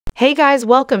Hey guys,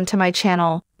 welcome to my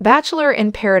channel, Bachelor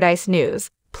in Paradise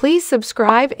News. Please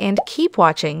subscribe and keep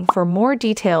watching for more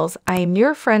details. I am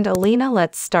your friend Alina.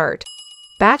 Let's start.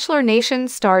 Bachelor Nation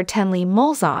star Tenley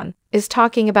Molzahn is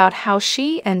talking about how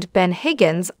she and Ben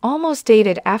Higgins almost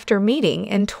dated after meeting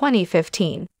in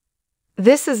 2015.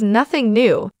 This is nothing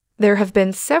new. There have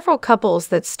been several couples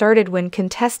that started when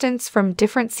contestants from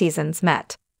different seasons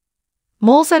met.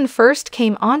 Molzahn first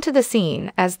came onto the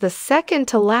scene as the second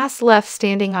to last left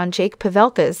standing on Jake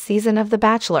Pavelka's season of The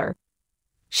Bachelor.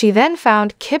 She then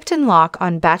found Kipton Locke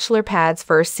on Bachelor Pad's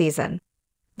first season.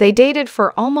 They dated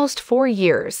for almost 4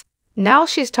 years. Now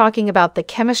she's talking about the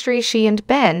chemistry she and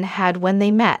Ben had when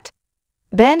they met.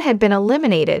 Ben had been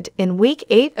eliminated in week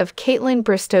 8 of Kaitlyn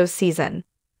Bristow's season.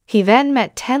 He then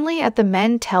met Tenley at the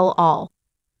Men Tell All.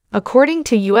 According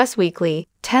to US Weekly,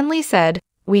 Tenley said,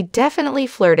 "We definitely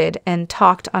flirted and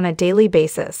talked on a daily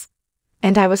basis.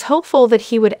 And I was hopeful that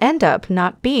he would end up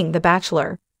not being the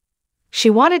Bachelor. She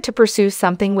wanted to pursue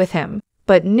something with him,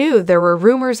 but knew there were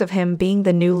rumors of him being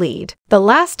the new lead. The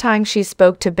last time she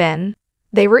spoke to Ben,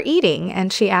 they were eating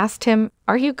and she asked him,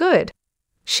 'Are you good?'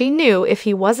 She knew if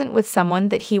he wasn't with someone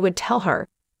that he would tell her.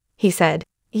 He said,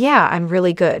 'Yeah, I'm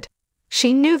really good.'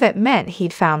 She knew that meant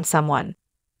he'd found someone.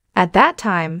 At that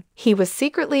time, he was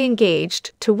secretly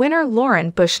engaged to winner Lauren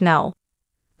Bushnell.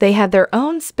 They had their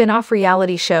own spin-off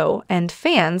reality show and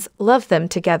fans loved them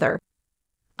together.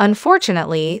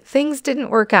 Unfortunately, things didn't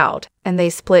work out and they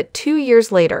split 2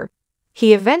 years later.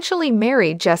 He eventually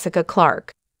married Jessica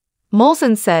Clark.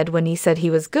 Molzahn said when he said he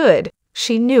was good,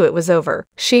 she knew it was over.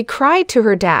 She cried to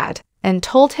her dad and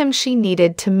told him she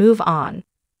needed to move on.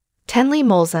 Tenley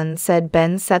Molzahn said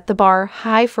Ben set the bar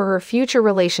high for her future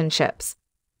relationships.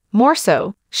 More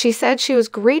so, she said she was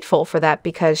grateful for that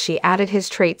because she added his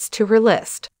traits to her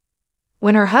list.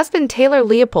 When her husband Taylor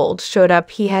Leopold showed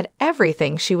up, he had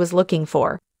everything she was looking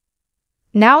for.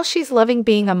 Now she's loving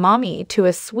being a mommy to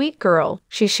a sweet girl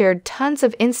she shared tons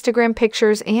of Instagram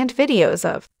pictures and videos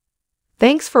of.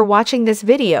 Thanks for watching this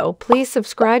video. Please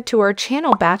subscribe to our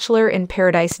channel Bachelor in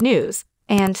Paradise News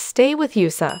and stay with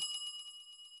USA.